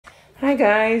Hi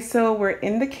guys, so we're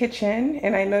in the kitchen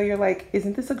and I know you're like,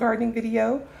 isn't this a gardening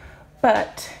video?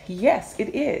 But yes,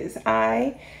 it is.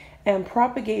 I am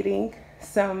propagating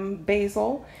some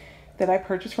basil that I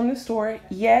purchased from the store.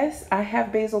 Yes, I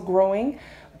have basil growing,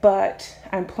 but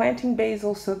I'm planting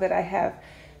basil so that I have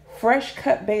fresh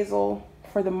cut basil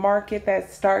for the market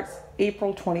that starts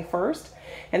April 21st.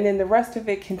 And then the rest of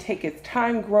it can take its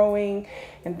time growing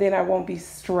and then I won't be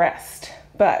stressed.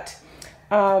 But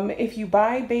if you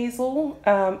buy basil,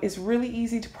 it's really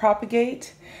easy to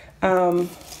propagate,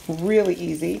 really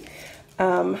easy.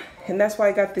 And that's why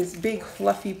I got this big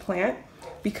fluffy plant,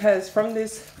 because from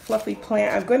this fluffy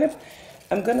plant,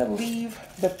 I'm gonna leave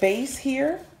the base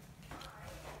here,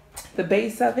 the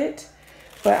base of it,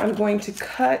 but I'm going to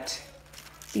cut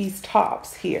these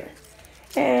tops here.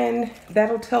 And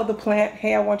that'll tell the plant,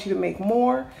 hey, I want you to make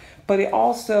more, but it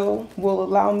also will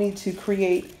allow me to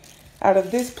create, out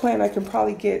of this plant, I can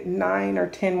probably get 9 or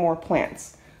 10 more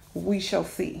plants. We shall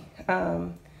see.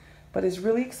 But it's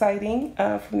really exciting.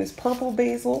 From this purple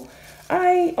basil,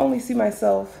 I only see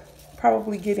myself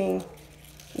probably getting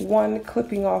one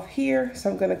clipping off here.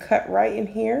 So I'm gonna cut right in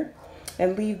here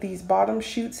and leave these bottom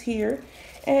shoots here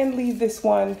and leave this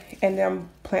one and then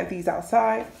plant these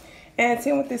outside. And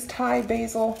same with this Thai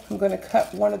basil, I'm gonna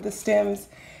cut one of the stems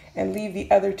and leave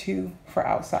the other 2 for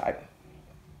outside.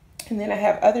 And then I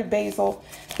have other basil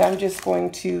that I'm just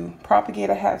going to propagate.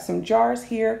 I have some jars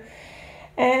here.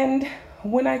 And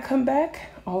when I come back,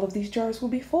 all of these jars will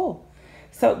be full.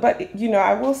 So, but you know,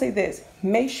 I will say this,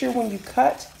 make sure when you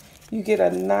cut, you get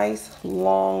a nice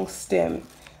long stem.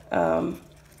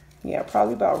 Yeah,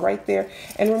 probably about right there.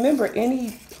 And remember,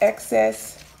 any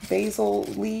excess basil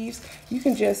leaves, you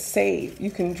can just save.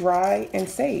 You can dry and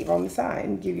save on the side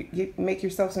and make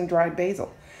yourself some dried basil.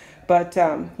 But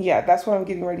yeah, that's what I'm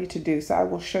getting ready to do. So I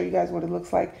will show you guys what it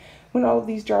looks like when all of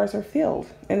these jars are filled.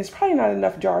 And it's probably not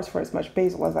enough jars for as much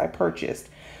basil as I purchased.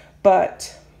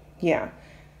 But yeah,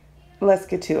 let's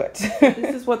get to it.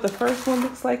 This is what the first one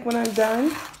looks like when I'm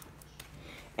done.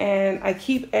 And I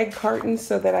keep egg cartons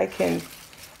so that I can,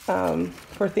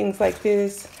 for things like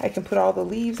this, I can put all the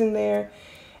leaves in there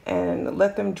and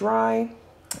let them dry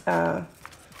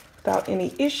without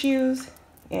any issues.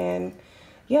 And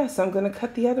yeah, so I'm going to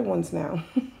cut the other ones now.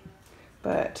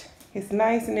 But it's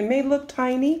nice, and it may look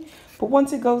tiny, but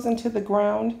once it goes into the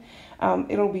ground,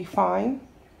 it'll be fine.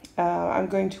 I'm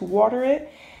going to water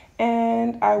it,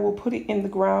 and I will put it in the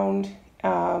ground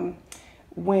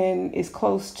when it's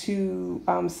close to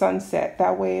sunset.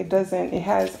 That way it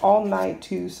has all night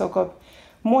to soak up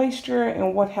moisture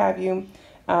and what have you.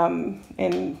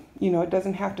 And you know, it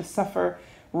doesn't have to suffer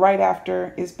right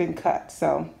after it's been cut.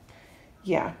 So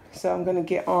yeah, so I'm gonna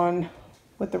get on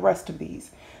with the rest of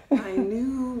these. I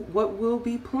knew what will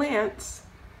be plants.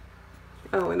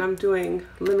 Oh, and I'm doing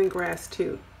lemongrass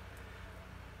too.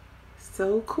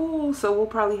 So cool. So we'll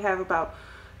probably have about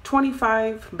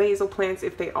 25 basil plants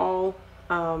if they all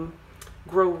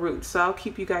grow roots. So I'll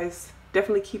keep you guys,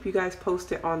 definitely keep you guys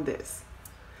posted on this.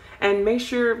 And make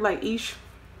sure, like, each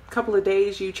couple of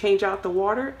days you change out the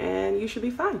water and you should be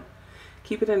fine.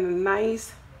 Keep it in a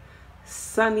nice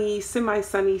sunny,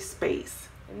 semi-sunny space.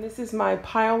 And this is my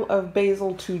pile of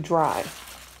basil to dry. It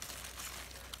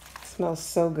smells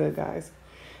so good, guys.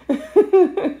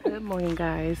 Good morning,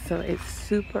 guys. So it's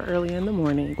super early in the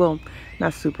morning. Well,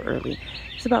 not super early.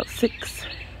 It's about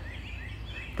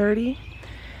 6:30,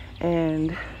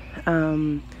 and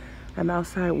I'm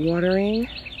outside watering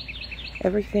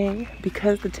everything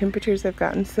because the temperatures have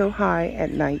gotten so high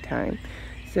at nighttime.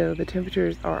 So the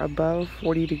temperatures are above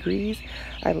 40 degrees.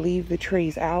 I leave the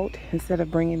trays out instead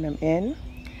of bringing them in.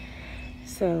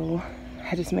 So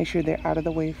I just make sure they're out of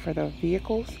the way for the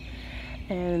vehicles.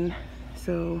 And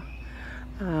so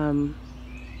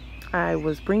I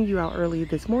was bringing you out early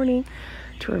this morning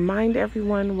to remind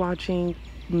everyone watching,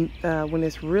 when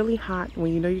it's really hot,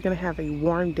 when you know you're gonna have a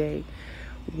warm day,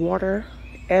 water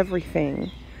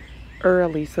everything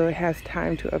early so it has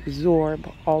time to absorb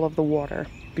all of the water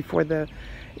before the,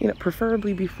 you know,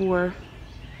 preferably before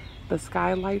the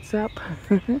sky lights up.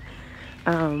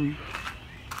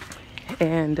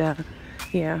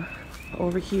 Yeah,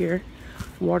 over here,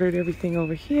 watered everything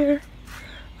over here.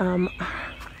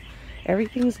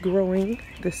 Everything's growing.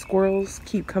 The squirrels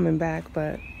keep coming back,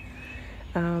 but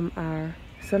our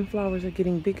sunflowers are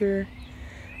getting bigger.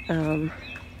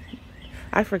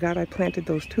 I forgot I planted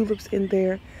those tulips in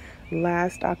there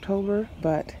last October,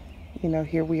 but you know,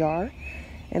 here we are.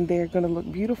 And they're going to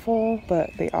look beautiful, but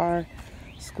they are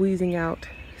squeezing out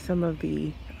some of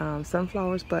the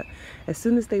sunflowers. But as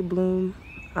soon as they bloom,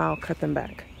 I'll cut them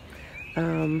back.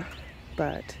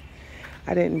 But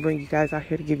I didn't bring you guys out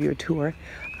here to give you a tour.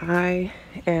 I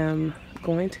am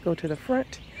going to go to the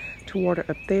front to water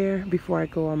up there before I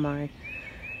go on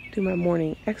do my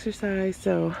morning exercise.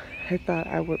 So I thought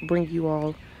I would bring you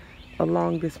all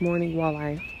along this morning while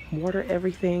I water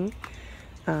everything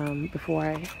before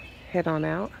I head on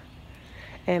out.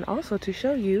 And also to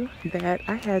show you that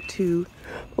I had to,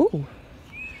 ooh,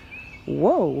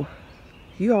 whoa,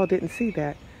 you all didn't see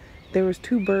that. There was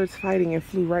two birds fighting and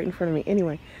flew right in front of me.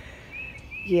 Anyway,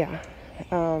 yeah,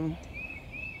 I'm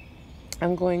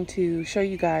going to show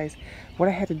you guys what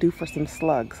I had to do for some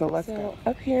slugs. So let's go.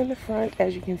 Up here in the front,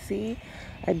 as you can see,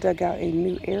 I dug out a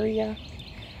new area.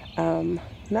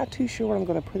 Not too sure what I'm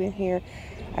going to put in here.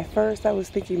 At first, I was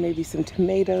thinking maybe some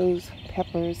tomatoes,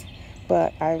 peppers,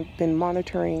 but I've been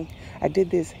monitoring. I did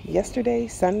this yesterday,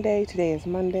 Sunday. Today is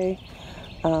Monday.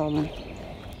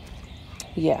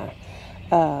 Yeah.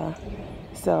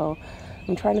 So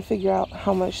I'm trying to figure out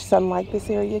how much sunlight this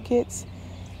area gets,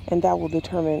 and that will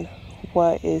determine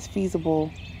what is feasible,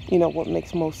 you know, what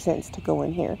makes most sense to go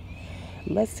in here.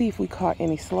 Let's see if we caught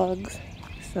any slugs.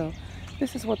 So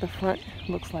this is what the front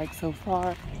looks like so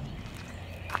far.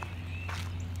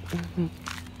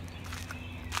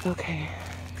 Okay,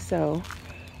 so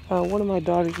one of my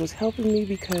daughters was helping me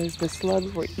because the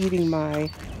slugs were eating my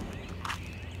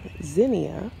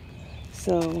zinnia.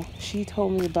 So she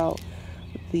told me about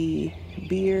the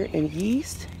beer and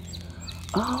yeast.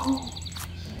 Oh,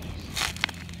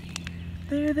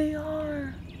 there they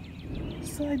are.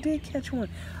 So I did catch one.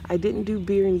 I didn't do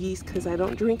beer and yeast because I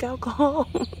don't drink alcohol.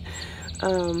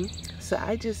 So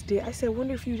I just did. I said, I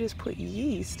wonder if you just put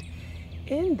yeast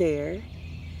in there.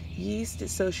 Yeast.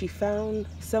 So she found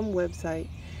some website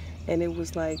and it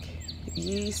was like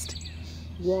yeast,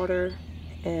 water,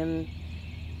 and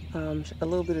a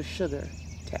little bit of sugar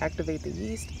to activate the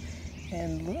yeast.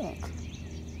 And look,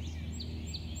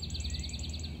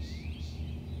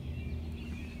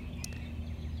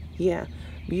 yeah,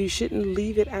 you shouldn't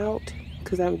leave it out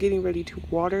because I'm getting ready to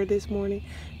water this morning.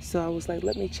 So I was like,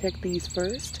 let me check these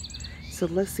first. So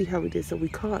let's see how we did. So we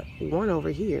caught one over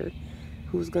here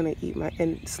who's gonna eat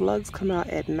and slugs come out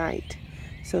at night.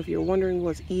 So if you're wondering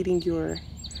what's eating your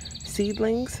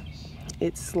seedlings,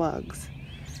 it's slugs.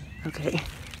 Okay.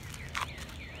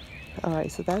 All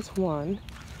right, so that's one.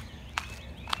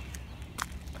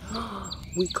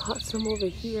 We caught some over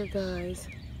here, guys.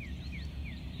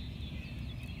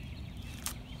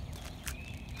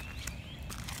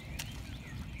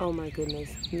 Oh my goodness.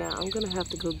 Now I'm gonna have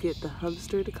to go get the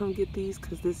hubster to come get these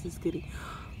because this is getting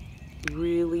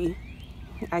really,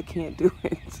 I can't do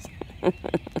it.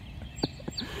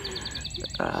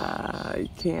 I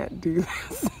can't do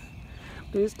this.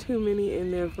 There's too many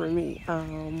in there for me.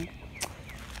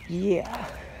 Yeah.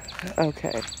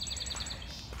 Okay.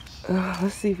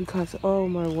 Let's see if we caught some. Oh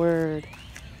my word.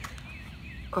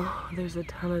 Oh, there's a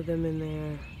ton of them in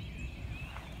there.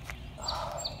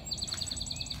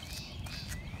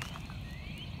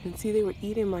 And see, they were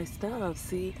eating my stuff,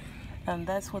 see? And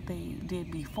that's what they did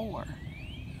before.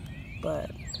 But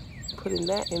putting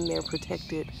that in there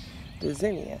protected the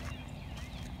zinnia.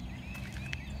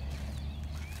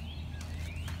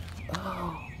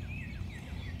 Oh.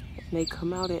 And they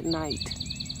come out at night.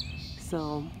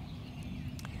 So,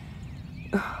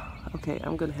 okay,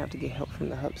 I'm gonna have to get help from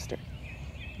the hubster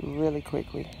really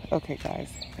quickly. Okay,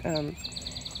 guys. And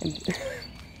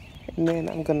then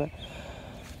I'm gonna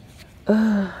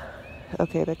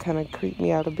okay, that kind of creeped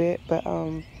me out a bit, but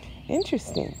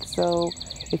interesting. So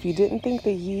if you didn't think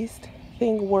the yeast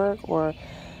thing worked or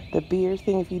the beer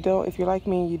thing, if you're like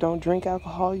me and you don't drink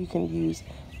alcohol, you can use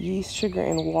yeast, sugar,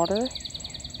 and water,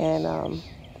 and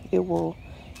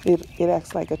it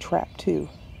acts like a trap too.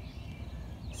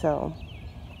 So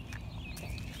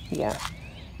yeah,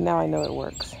 now I know it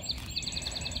works.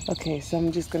 Okay, so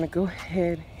I'm just gonna go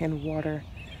ahead and water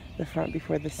the front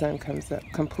before the sun comes up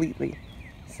completely.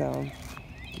 So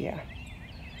yeah.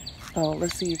 Oh,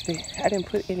 let's see if I didn't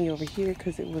put any over here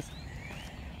because it was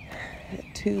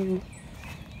too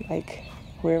like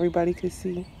where everybody could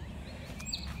see,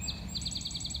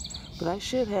 but I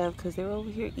should have because they're over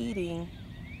here eating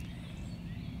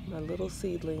my little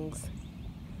seedlings.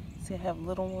 See, I have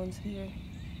little ones here,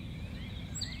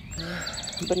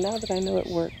 but now that I know it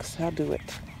works, I'll do it.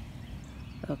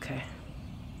 Okay.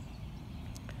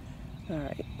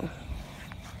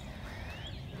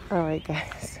 All right,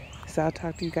 guys. So I'll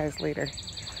talk to you guys later.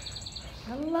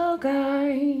 Hello,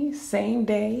 guys. Same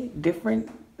day, different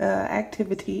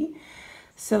activity.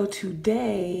 So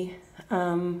today,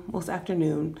 well, it's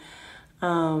afternoon.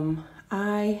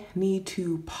 I need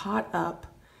to pot up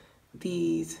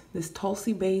this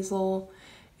Tulsi basil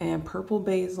and purple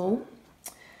basil.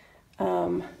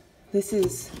 This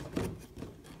is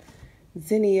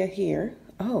zinnia here.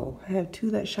 Oh, I have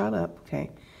two that shot up. Okay.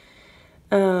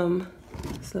 So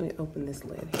let me open this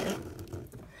lid here.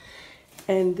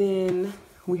 And then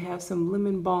we have some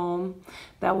lemon balm.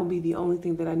 That will be the only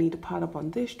thing that I need to pot up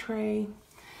on this tray.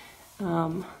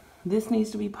 This needs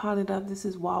to be potted up. This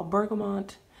is wild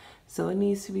bergamot, so it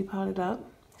needs to be potted up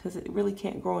because it really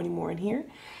can't grow anymore in here.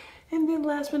 And then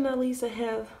last but not least, I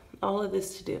have all of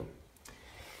this to do.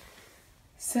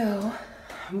 So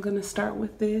I'm gonna start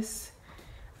with this,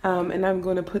 and I'm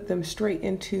gonna put them straight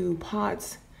into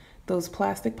pots, those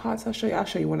plastic pots. I'll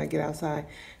show you when I get outside,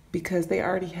 because they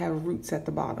already have roots at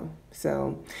the bottom.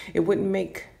 So it wouldn't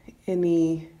make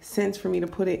any sense for me to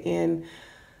put it in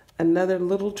another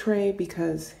little tray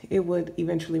because it would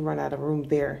eventually run out of room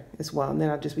there as well. And then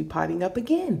I'll just be potting up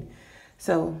again.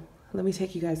 So let me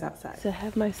take you guys outside. So I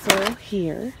have my soil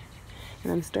here,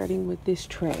 and I'm starting with this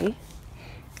tray.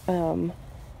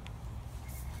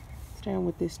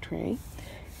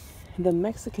 The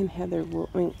Mexican heather,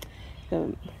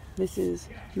 this is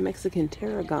Mexican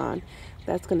tarragon.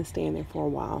 That's gonna stay in there for a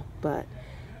while, but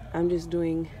I'm just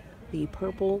doing the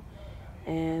purple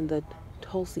and the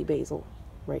Tulsi basil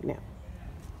right now.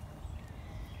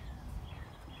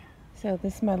 So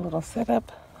this is my little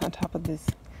setup on top of this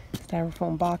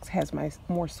styrofoam box. Has my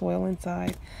more soil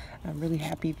inside. I'm really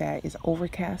happy that it's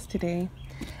overcast today,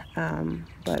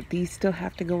 but these still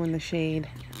have to go in the shade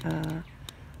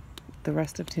the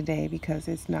rest of today because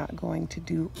it's not going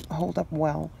to hold up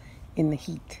well in the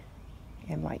heat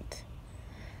and light.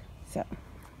 So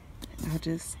I'll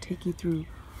just take you through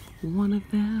one of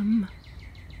them.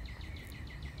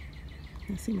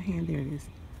 I see my hand, there it is.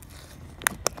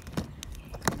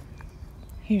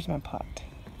 Here's my pot.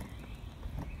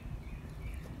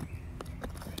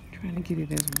 Trying to get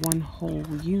it as one whole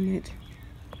unit.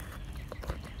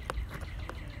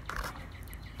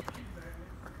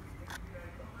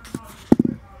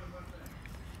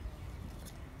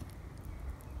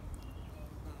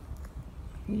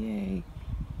 Yay.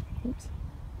 Oops.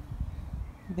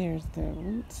 There's the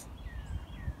roots.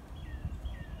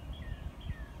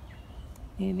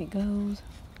 And it goes.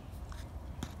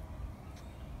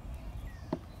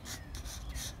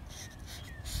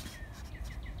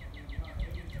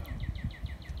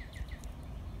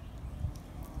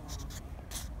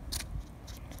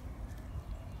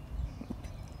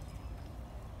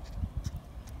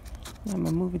 I'm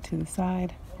gonna move it to the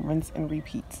side, rinse and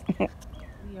repeat.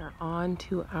 We are on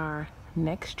to our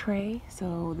next tray.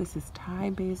 So this is Thai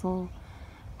basil,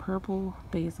 purple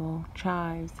basil,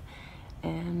 chives,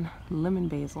 and lemon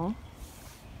basil.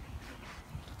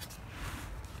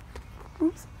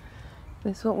 Oops.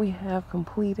 This is what we have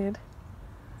completed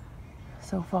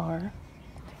so far.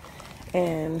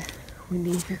 And we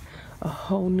need a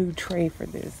whole new tray for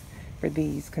these,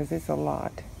 because it's a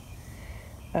lot.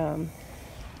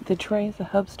 The tray is a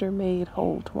Hubster made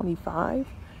hole 25,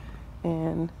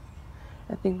 and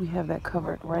I think we have that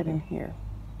covered right in here.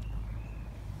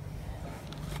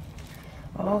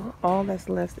 All that's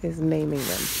left is naming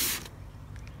them.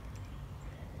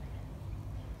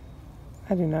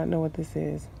 I do not know what this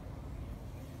is.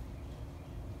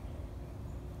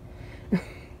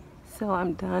 So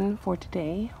I'm done for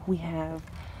today. We have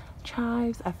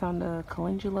chives. I found a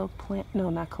calendula plant. No,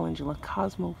 not calendula.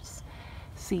 Cosmos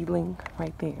seedling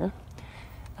right there.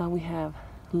 We have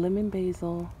lemon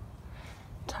basil,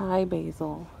 Thai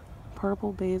basil,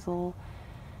 purple basil,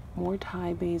 more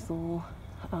Thai basil.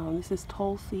 This is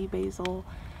Tulsi basil,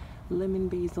 lemon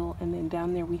basil, and then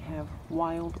down there we have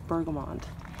wild bergamot.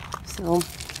 So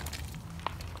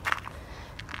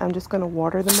I'm just going to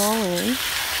water them all in.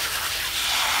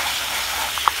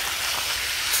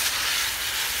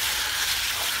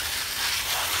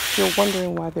 If you're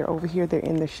wondering why they're over here, they're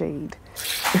in the shade.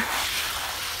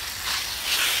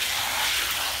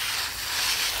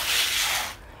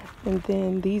 And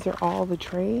then these are all the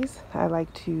trays. I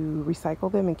like to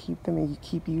recycle them and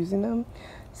keep using them.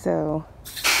 So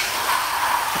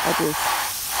I just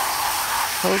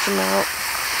close them out.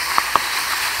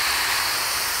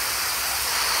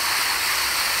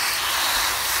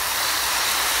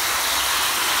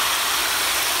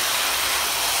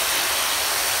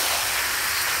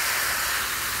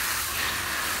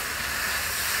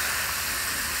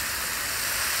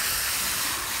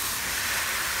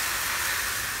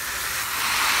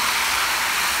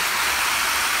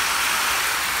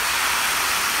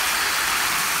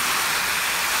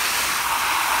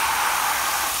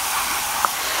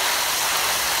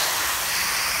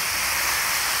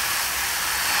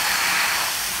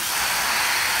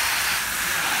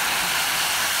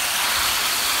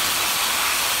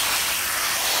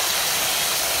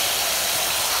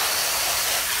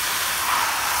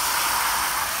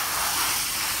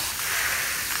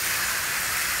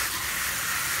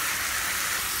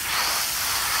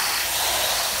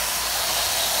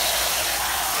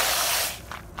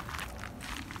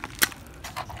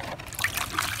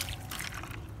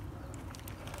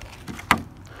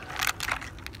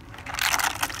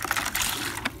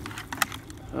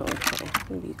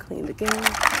 Can be cleaned again.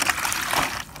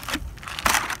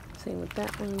 Same with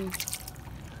that one.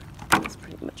 That's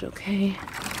pretty much okay.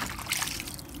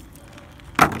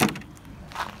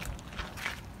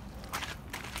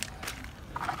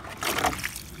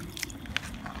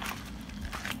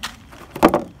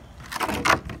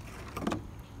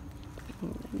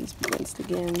 These be rinsed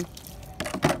again.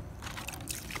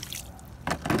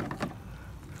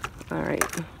 All right,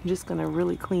 I'm just gonna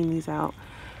really clean these out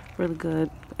really good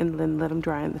and then let them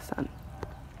dry in the sun.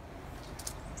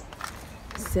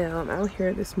 So I'm out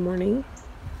here this morning.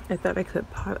 I thought I could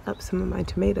pot up some of my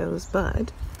tomatoes,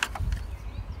 but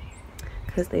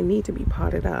because they need to be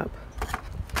potted up,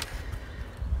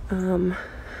 but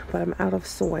I'm out of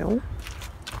soil.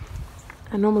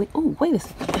 I normally, oh, wait a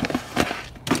second.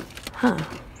 Huh.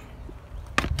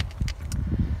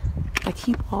 I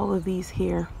keep all of these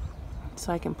here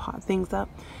so I can pot things up,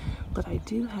 but I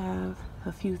do have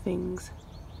a few things.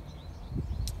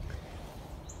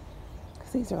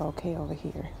 Because these are okay over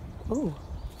here. Ooh.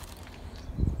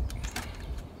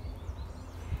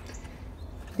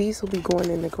 These will be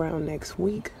going in the ground next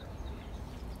week.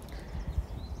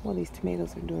 Well, these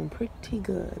tomatoes are doing pretty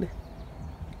good.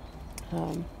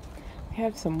 I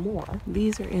have some more.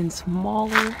 These are in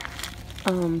smaller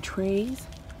trays.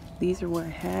 These are what I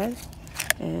had,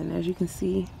 and as you can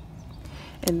see,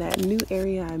 in that new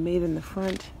area I made in the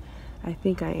front, I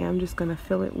think I am just gonna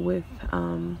fill it with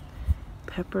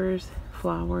peppers,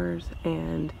 flowers,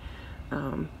 and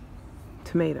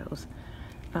tomatoes,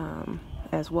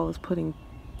 as well as putting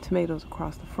tomatoes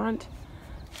across the front.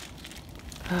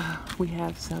 We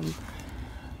have some,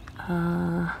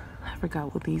 I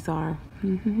forgot what these are.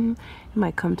 It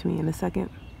might come to me in a second.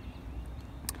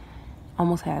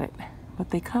 Almost had it.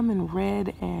 But they come in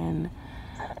red and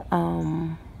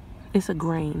it's a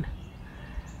grain.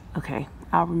 Okay,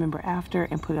 I'll remember after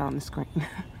and put it on the screen.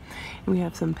 And we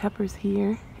have some peppers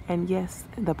here. And yes,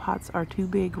 the pots are too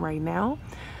big right now,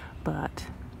 but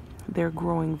they're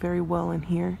growing very well in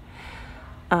here.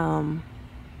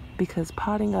 Because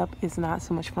potting up is not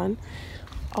so much fun.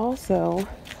 Also,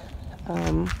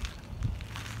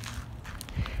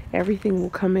 everything will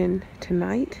come in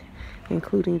tonight,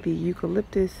 including the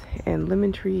eucalyptus and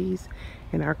lemon trees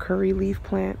and our curry leaf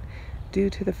plant, due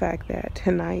to the fact that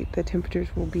tonight the temperatures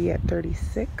will be at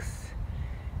 36.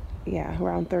 Yeah,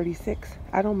 around 36.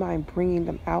 I don't mind bringing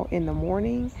them out in the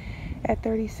morning at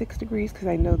 36 degrees because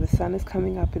I know the sun is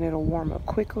coming up and it'll warm up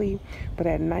quickly, but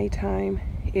at nighttime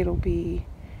it'll be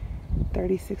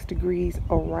 36 degrees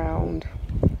around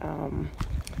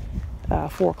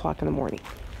 4 o'clock in the morning.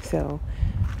 So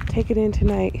take it in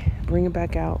tonight, bring it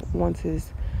back out once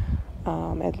it's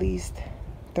at least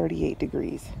 38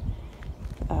 degrees.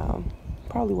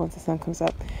 Probably once the sun comes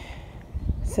up.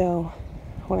 So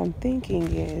what I'm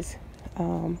thinking is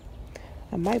I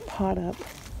might pot up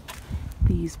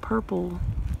these purple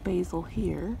basil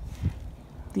here,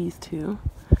 these two.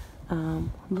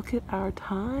 Look at our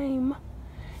thyme.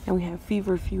 And we have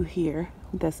feverfew here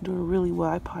that's doing really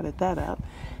well. I potted that up.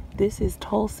 This is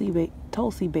Tulsi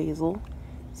basil,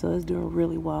 so it's doing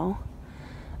really well.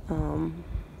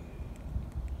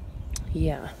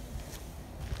 Yeah,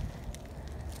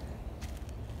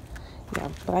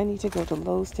 but I need to go to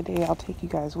Lowe's today. I'll take you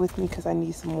guys with me because I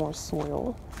need some more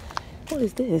soil. What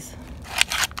is this?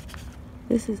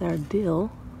 This is our dill,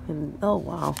 and oh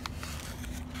wow,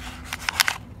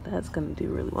 that's gonna do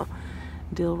really well.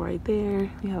 Dill right there.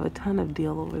 We have a ton of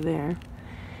dill over there.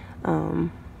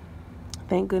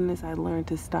 Thank goodness I learned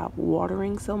to stop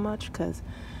watering so much, because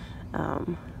I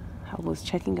was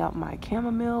checking out my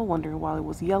chamomile, wondering why it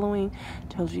was yellowing.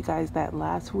 Told you guys that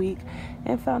last week,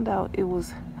 and found out I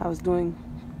was doing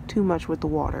too much with the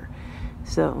water.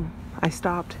 So I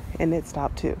stopped, and it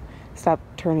stopped too.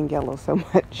 Stopped turning yellow so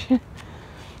much.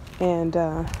 And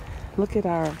look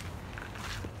at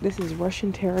this is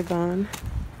Russian tarragon.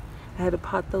 I had to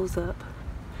pot those up.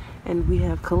 And we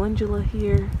have calendula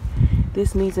here.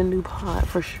 This needs a new pot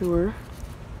for sure.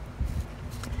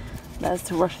 That's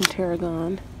the Russian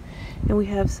tarragon. And we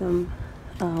have some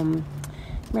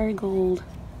marigold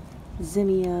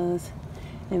zinnias.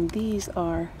 And these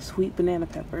are sweet banana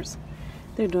peppers.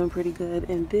 They're doing pretty good.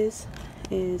 And this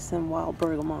is some wild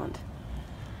bergamot.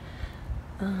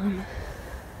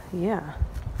 Yeah.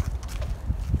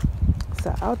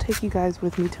 So I'll take you guys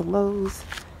with me to Lowe's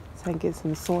so I can get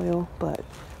some soil, but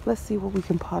let's see what we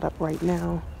can pot up right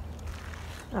now.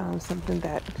 Something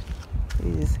that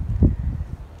is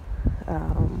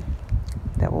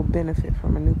that will benefit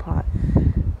from a new pot,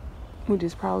 which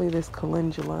is probably this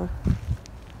calendula.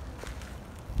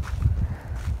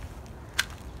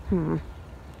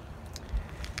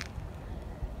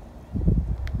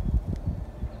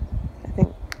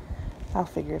 I'll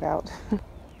figure it out.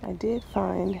 I did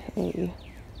find a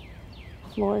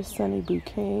Florist Sunny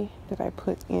bouquet that I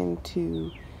put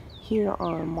into here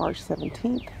on March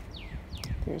 17th.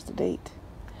 There's the date.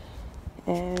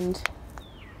 And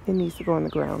it needs to go on the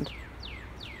ground.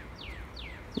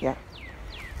 Yeah.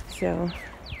 So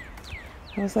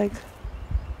I was like,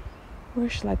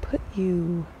 where should I put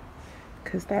you?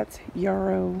 Because that's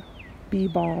yarrow, bee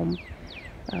balm,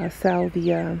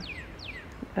 salvia.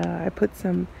 I put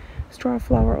some straw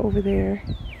flower over there,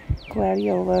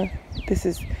 gladiola. This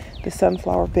is the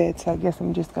sunflower bed, so I guess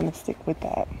I'm just going to stick with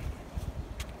that.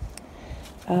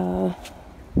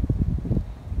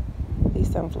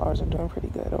 These sunflowers are doing pretty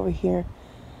good over here.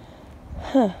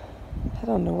 I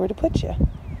don't know where to put you.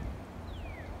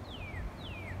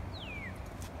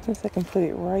 Unless I can put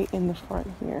it right in the front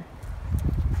here.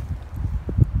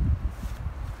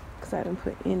 Because I didn't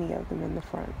put any of them in the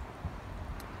front.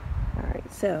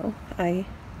 Alright, so I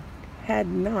had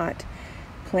not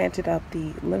planted up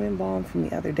the lemon balm from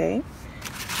the other day.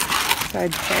 So I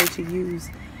decided to use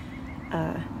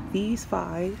these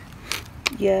 5.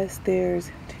 Yes,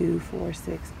 there's 2, 4,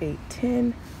 6, 8,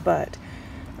 10, but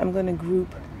I'm going to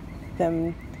group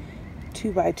them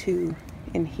 2 by 2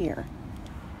 in here.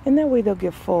 And that way they'll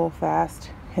get full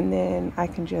fast, and then I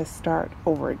can just start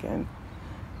over again.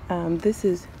 This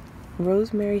is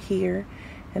rosemary here,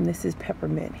 and this is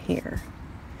peppermint here.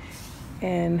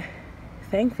 And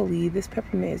thankfully, this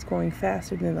peppermint is growing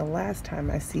faster than the last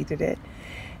time I seeded it.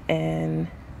 And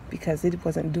because it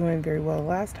wasn't doing very well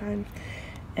last time.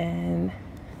 And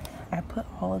I put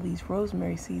all of these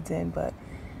rosemary seeds in, but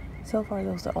so far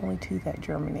those are the only 2 that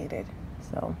germinated.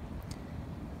 So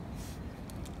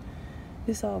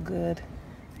it's all good.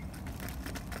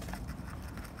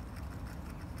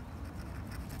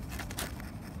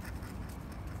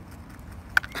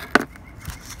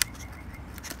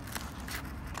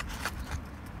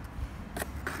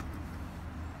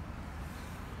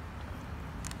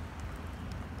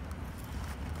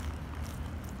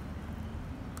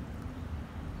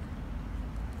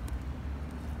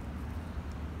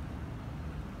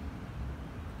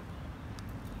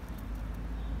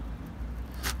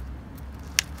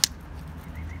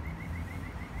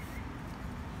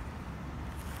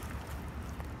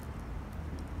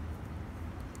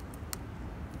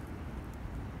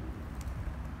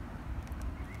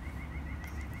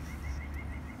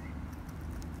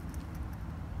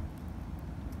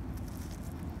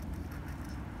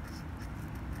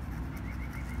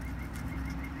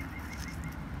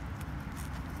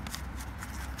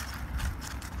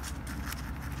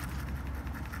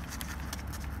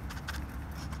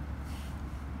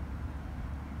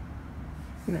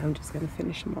 Now I'm just going to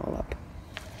finish them all up.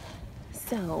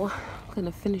 So I'm going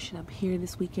to finish it up here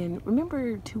this weekend.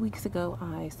 Remember 2 weeks ago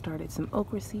I started some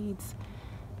okra seeds?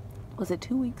 Was it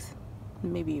 2 weeks?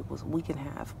 Maybe it was a week and a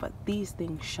half, but these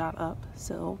things shot up,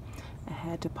 so I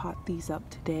had to pot these up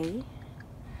today.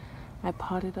 I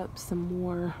potted up some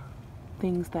more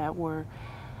things that were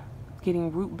getting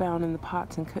root bound in the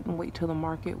pots and couldn't wait till the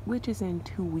market, which is in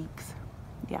 2 weeks.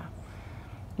 Yeah.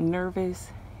 Nervous.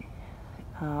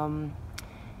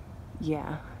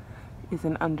 Yeah, is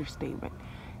an understatement.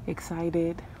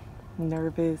 Excited,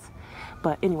 nervous,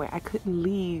 but anyway, I couldn't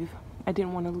leave. I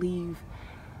didn't want to leave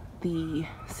the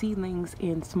seedlings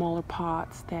in smaller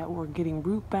pots that were getting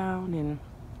root bound, and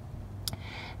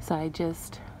so I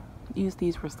just used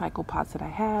these recycle pots that I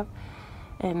have,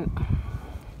 and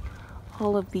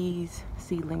all of these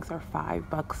seedlings are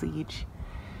 $5 each.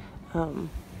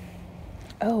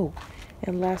 Oh,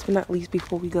 and last but not least,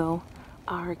 before we go,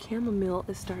 our chamomile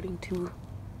is starting to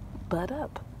bud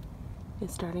up.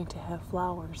 It's starting to have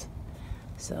flowers.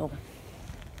 So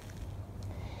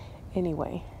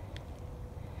anyway,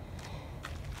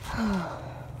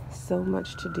 so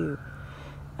much to do.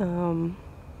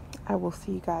 I will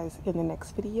see you guys in the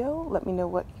next video. Let me know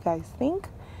what you guys think.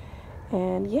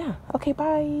 And yeah, okay,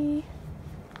 bye.